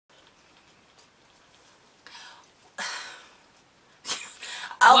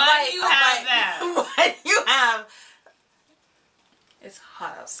Why do you have that? What do you have? It's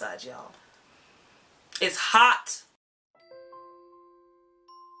hot outside, y'all. It's hot.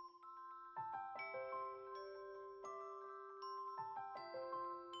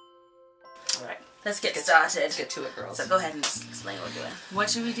 Alright. Let's get started. Let's get to it, girls. So go ahead and just explain what we're doing.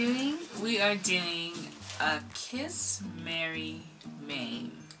 What are we doing? We are doing a kiss, marry,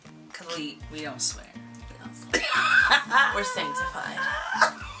 maim. Because we don't swear. We're sanctified.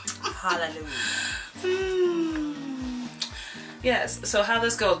 Hallelujah. Yes, so how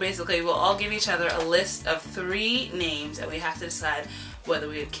this goes, basically, we'll all give each other a list of 3 names and we have to decide whether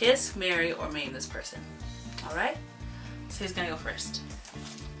we would kiss, marry, or maim this person. Alright? So who's gonna go first?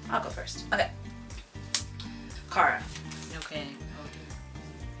 I'll go first. Okay. Cara. Okay.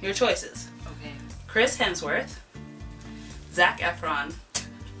 Your choices. Okay. Chris Hemsworth, Zac Efron,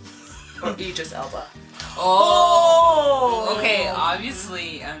 or Idris Elba. Oh! Okay,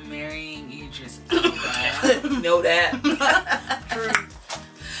 obviously I'm marrying Idris Elba. Know that.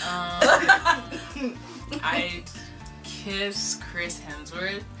 I'd kiss Chris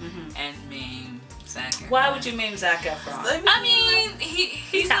Hemsworth and maim Zac Efron. Why would you maim Zac Efron? I mean,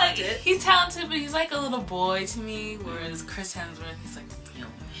 he's talented. Like, he's talented, but he's like a little boy to me, whereas Chris Hemsworth, he's like a real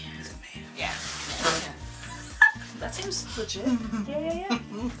man. He's a man. Yeah. That seems legit. Yeah.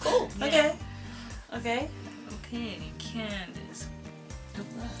 Cool. Yeah. Okay. Okay, Candace.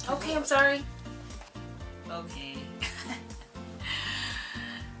 Okay, I'm sorry. Okay.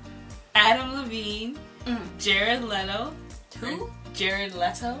 Adam Levine, Jared Leto. Who? Jared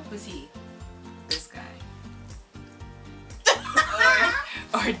Leto. Who's he? This guy.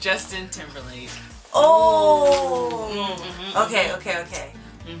 or Justin Timberlake. Oh. Okay.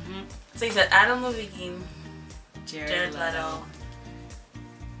 So you said Adam Levine, Jared Leto,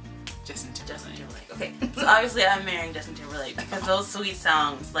 Justin Timberlake. Okay, so obviously I'm marrying Justin Timberlake because those sweet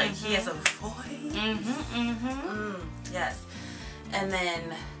songs, like he has a voice. Yes. And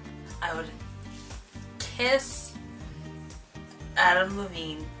then I would kiss Adam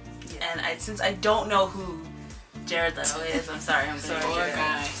Levine, and since I don't know who Jared Leto is, I'm sorry. I'm sorry. Poor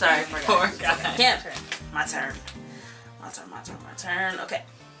guy. Sorry, poor guy. Can't. My turn. Okay.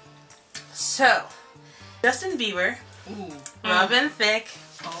 So, Justin Bieber, Robin Thicke,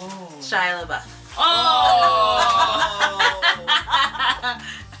 Shia LaBeouf.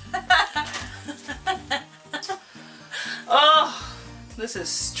 Oh, this is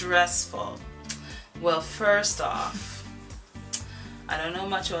stressful. Well, first off, I don't know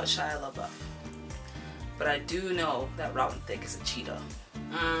much about Shia LaBeouf, but I do know that Robin Thicke is a cheetah.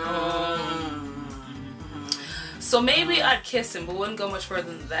 So maybe I'd kiss him, but wouldn't go much further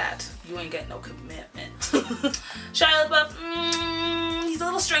than that. You ain't get no commitment. Shia LaBeouf, he's a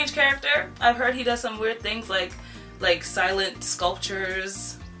little strange character. I've heard he does some weird things like silent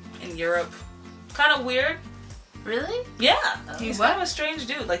sculptures in Europe. Kind of weird. Really? Yeah. He's kind of a strange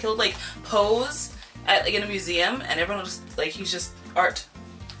dude. Like he'll pose at in a museum and everyone will just he's just art.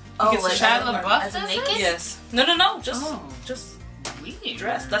 Oh, like Shia LaBeouf as a naked? Yes. No. Just weird.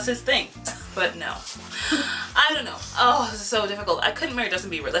 Dressed. That's his thing. But no. I don't know. Oh, this is so difficult. I couldn't marry Justin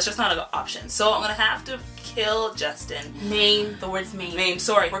Bieber. That's just not an option. So I'm going to have to kill Justin. Maim. The word's maim. Maim,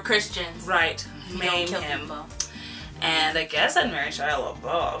 sorry. We're Christians. Right. Maim him. People. And I guess I'd marry Shia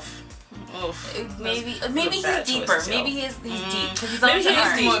LaBeouf. Oof. Maybe he's deeper. Maybe he's deep.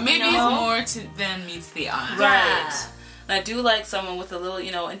 Maybe he's more than meets the eye. Right. Yeah. And I do like someone with a little,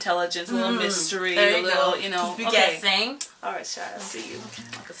 intelligence, a little mystery, there you a little, go. Keep okay. guessing. All right, Shia, I'll see you.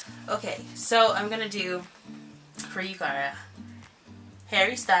 Okay, so I'm gonna do for you, Cara.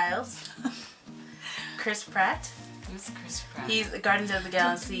 Harry Styles, Chris Pratt. Who's Chris Pratt? He's Guardians of the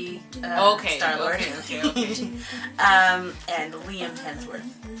Galaxy okay. Star-Lord. Okay. And Liam Hemsworth,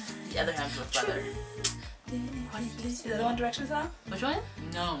 the other Hemsworth brother. Is that a One Direction song? Which one?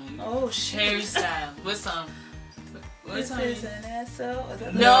 No. Oh shit. Harry Styles. What song? What song? This is an SO.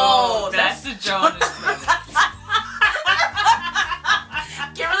 No, that's the Jonas Brothers.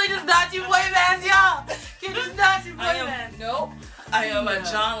 Kimberly does not do boy bands, y'all. Kimberly does not do boy bands. Nope. I am a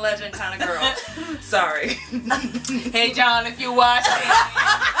John Legend kind of girl. Sorry. Hey John, if you're watching.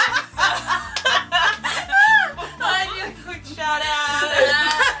 I need a quick shout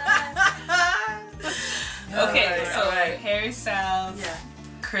out. Okay, so Harry Styles,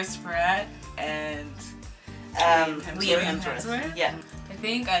 Chris Pratt, and Liam Hemsworth. Yeah. I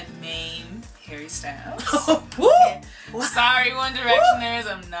think I'd maim Harry Styles. Woo! Sorry, One Directioners.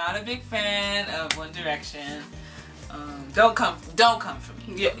 I'm not a big fan of One Direction. Don't come for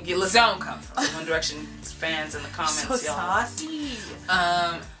me. You listen. Don't come for me. One Direction fans in the comments, So y'all. saucy.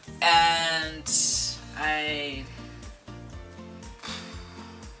 And I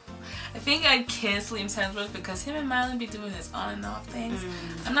think I'd kiss Liam Hemsworth because him and Maim be doing this on and off things.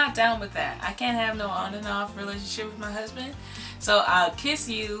 I'm not down with that. I can't have no on and off relationship with my husband. So I'll kiss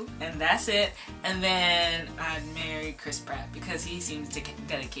you and that's it. And then I'd marry Chris Pratt because he seems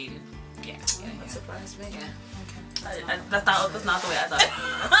dedicated. Yeah. That surprised me. Yeah. Okay. That's not the way I thought.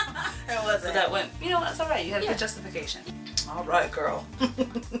 It wasn't. But that went, you know, that's alright. You had a good justification. Alright, girl.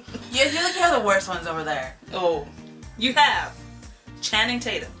 Yeah, you look at the worst ones over there. Oh, you have Channing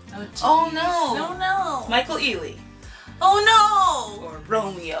Tatum. Oh no. Oh no. Michael Ealy. Oh no. Or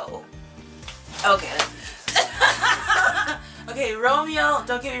Romeo. Okay. Okay, Romeo,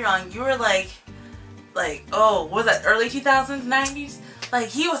 don't get me wrong, you were like, oh, what was that, early 2000s, 90s? Like,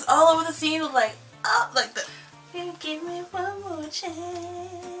 he was all over the scene with like the, give me one more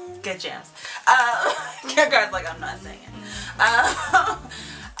chance. Good jams. Kierkegaard's like, I'm not singing.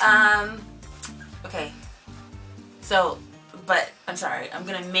 Okay. So, but, I'm sorry, I'm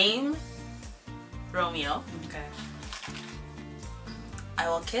gonna Maim Romeo. Okay. I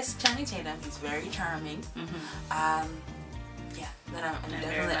will kiss Channing Tatum, he's very charming. Yeah, then I'm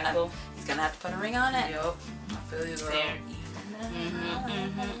definitely, he's gonna have to put a ring on it. Yup. I feel you, girl. Fair.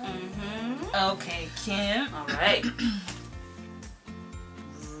 Okay, Kim. Alright.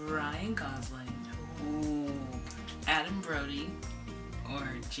 Ryan Gosling. Ooh. Adam Brody or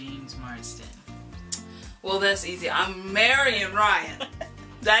James Marsden. Well, that's easy. I'm marrying Ryan.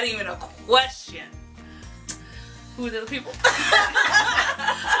 Not even a question. Who are the other people?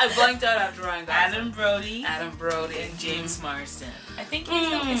 I blanked out after Ryan Gosling. Adam Brody and James Marsden. I think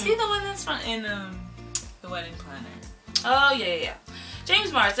is he the one that's in The Wedding Planner? Oh yeah.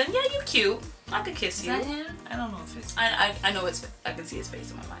 James Marsden. Yeah, you cute. I could kiss you. Is that him? I don't know if it's. I know his. I can see his face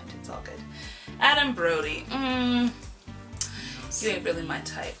in my mind. It's all good. Adam Brody. You ain't really my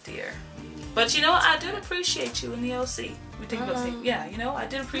type, dear. But you know, I did appreciate you in the OC. We think about it. Yeah, you know, I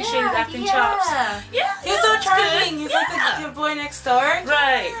did appreciate his acting chops. Yeah, he's so charming. He's like the good boy next door.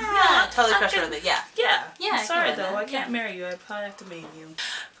 Right. Yeah, totally frustrated. Yeah. I'm sorry though, I can't marry you. I'd probably have to marry you.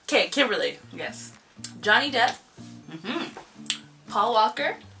 Okay, Kimberly. Yes. Johnny Depp. Paul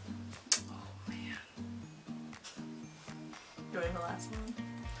Walker. Oh man. You ready for the last one?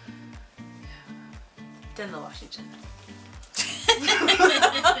 Denzel Washington.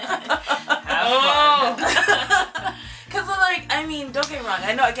 Cause like, I mean, don't get me wrong.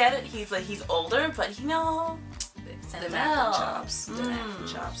 I get it. He's older, but you know, The acting chops. The acting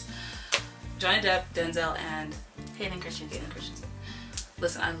chops. Johnny Depp, Denzel, and Hayden Christensen.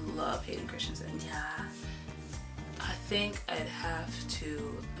 Listen, I love Hayden Christensen. Yeah. I think I'd have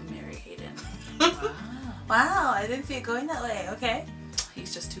to marry Hayden. Wow, I didn't see it going that way. Okay.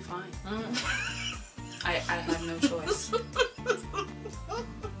 He's just too fine. I have no choice.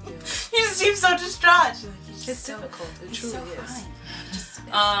 You just seem so distraught. It's difficult. It truly is.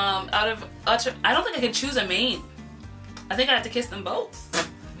 Fine. I don't think I can choose a main. I think I have to kiss them both.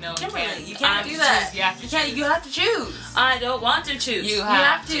 No, you can't do that. You have to choose. I don't want to choose. You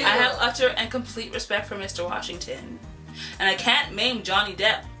have to. I have utter and complete respect for Mr. Washington, and I can't maim Johnny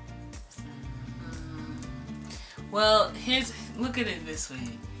Depp. Well, look at it this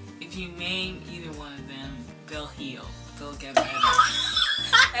way. If you maim either one of them, they'll heal. They'll get better.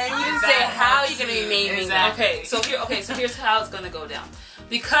 And you say, how are you going to be maiming them? Okay, so here's how it's going to go down.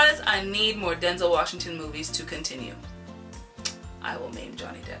 Because I need more Denzel Washington movies to continue, I will maim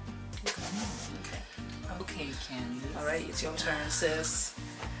Johnny Depp. Okay, Candy. Alright, it's your turn, sis.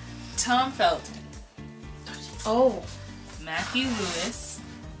 Tom Felton. Oh. Matthew Lewis.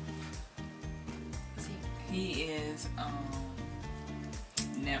 He is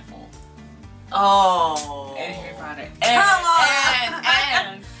Neville. Oh. And Harry Potter. Come on.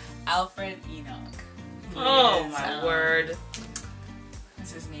 And Alfred Enoch. Oh my word.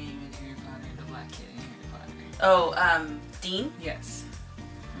 What's his name in Harry Potter? The black kid in Harry Potter. Oh, Dean? Yes.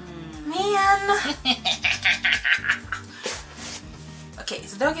 Man. Okay,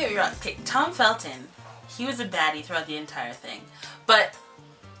 so don't get me wrong. Okay, Tom Felton, he was a baddie throughout the entire thing. But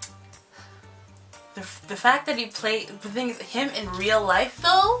the fact that he played, the thing is, him in real life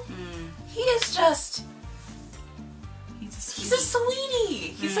though, he is just, he's a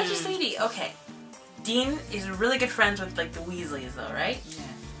sweetie. He's such a sweetie. Okay. Dean is really good friends with like the Weasleys though, right? Yeah.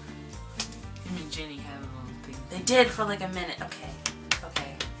 Him and Jenny had a little thing. They did for like a minute. Okay.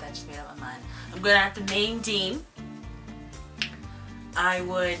 That just made up my mind. I'm gonna have to maim Dean. I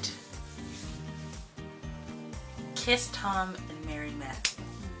would kiss Tom and marry Matt.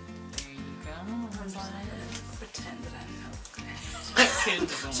 There you go. Pretend that I know. That kid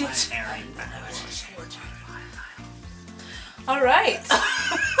doesn't want Harry. Alright.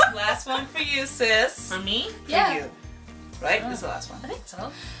 Last one for you, sis. For me? For you. Right? This is the last one. I think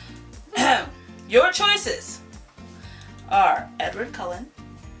so. Your choices are Edward Cullen,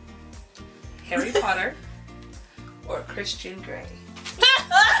 Harry Potter, or Christian Grey.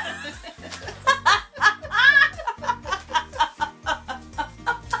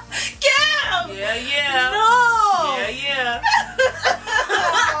 Yeah. No. Yeah.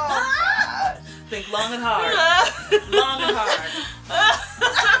 Think long and hard. Long and hard.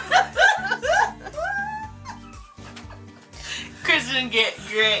 Christian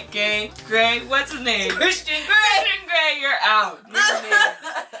Grey. What's his name? Christian Grey. Christian Grey, you're out. You're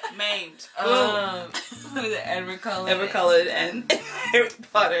Maimed. who is it? Edward Cullen. Edward Cullen and Harry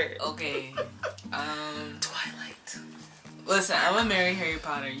Potter. Okay. Twilight. Listen, I'm gonna marry Harry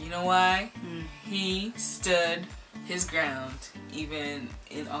Potter. You know why? He stood his ground, even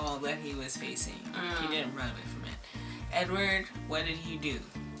in all that he was facing. He didn't run away from it. Edward, what did he do?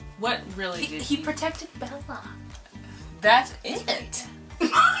 What really did he protected Bella. That's it.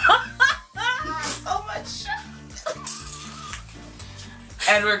 So much.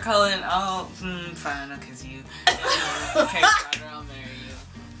 Edward Cullen, fine, I'll kiss you. Harry Potter, I'll marry you.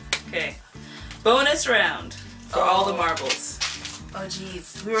 Okay. Bonus round for all the marbles. Oh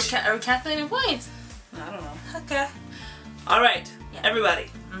jeez, are we calculating points? I don't know. Okay. All right, everybody.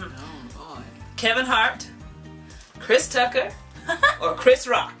 Oh boy. Kevin Hart, Chris Tucker, or Chris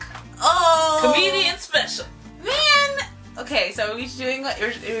Rock. Oh. Comedian special. Man. Okay, so are we each doing what?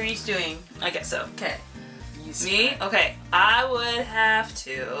 We're each doing. I guess so. Okay. Me? Okay. I would have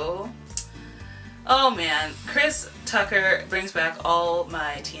to. Oh man, Chris Tucker brings back all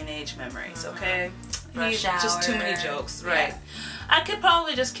my teenage memories. Okay. Rush Just too many Hour. jokes, right? Yeah. I could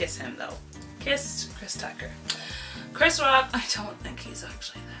probably just kiss him though. Kiss Chris Tucker. Chris Rock, I don't think he's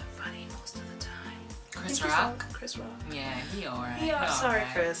actually that funny most of the time. Chris Rock? Chris Rock. Yeah, he alright. Yeah, He sorry,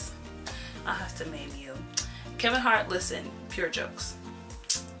 alright. Chris. I'll have to maim you. Kevin Hart, listen, pure jokes.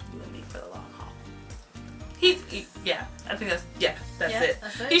 You and me for the long haul. Yeah, I think that's it.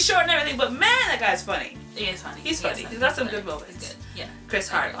 That's it. He's short and everything, but man, that guy's funny. He is funny. He's funny. He's got some good moments. He's good. Yeah. Chris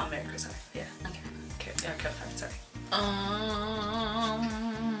Hart, I'll marry Chris Hart. Yeah. Okay. Kevin Hart, sorry.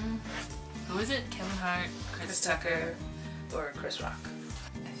 Who is it? Kevin Hart, Chris Tucker, or Chris Rock.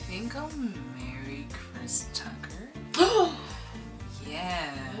 I think I'll marry Chris Tucker. Yeah.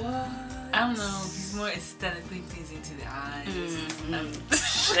 What? I don't know. He's more aesthetically pleasing to the eyes.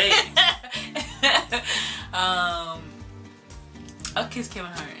 Shade. I'll kiss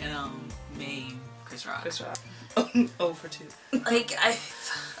Kevin Hart and Maim Chris Rock. Chris Rock. 0 for 2. Like I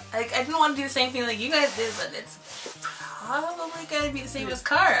didn't want to do the same thing like you guys did, but it's probably gonna be the same as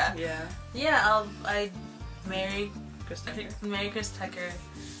Kara. Yeah. Yeah, I marry Chris Tucker. Chris Tucker.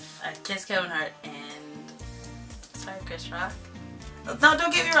 I kiss Kevin Hart and Chris Rock. No,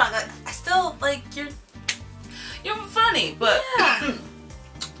 don't get me wrong. I still like you're funny, but yeah.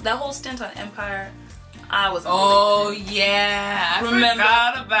 that whole stint on Empire, I was. Oh yeah, I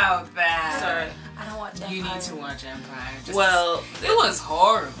forgot about that. Sorry. I don't watch Empire. You need to watch Empire. Well, it was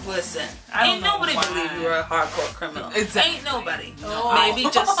horrible. Listen, I don't ain't know nobody why. believe you were a hardcore criminal. Exactly. Ain't nobody. Oh. Maybe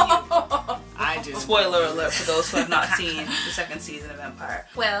just you. I just Spoiler alert for those who have not seen the second season of Empire.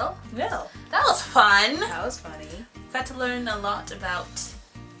 Well, No. that was fun. That was funny. Got to learn a lot about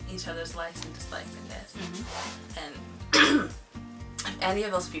each other's likes and dislikes, I guess. And if any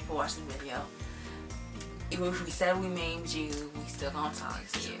of those people watch the video, even if we said we maimed you, we still gonna talk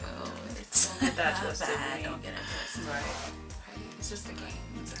to you. It's Don't get that not twisted, bad. man. Don't get it twisted. Right. it's just a game.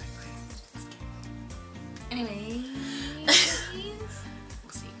 Exactly. Anyways, We'll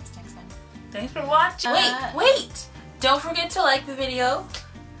see you next time. Thanks for watching. wait! Don't forget to like the video,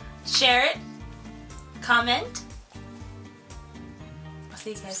 share it, comment. I'll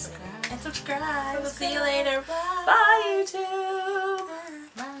see you guys later. And subscribe. We'll see you later. Bye. Bye, YouTube.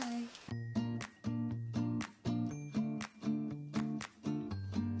 Bye.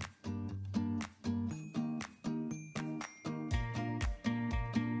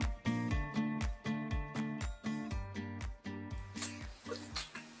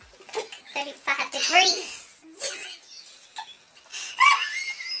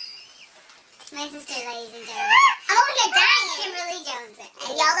 My sister, ladies and gentlemen. I'm over here dying. Kimberly Jones.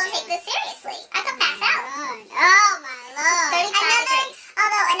 And y'all don't take this seriously. I could pass out. Oh my lord.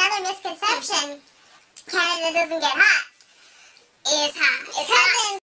 Another misconception, Canada doesn't get hot, is how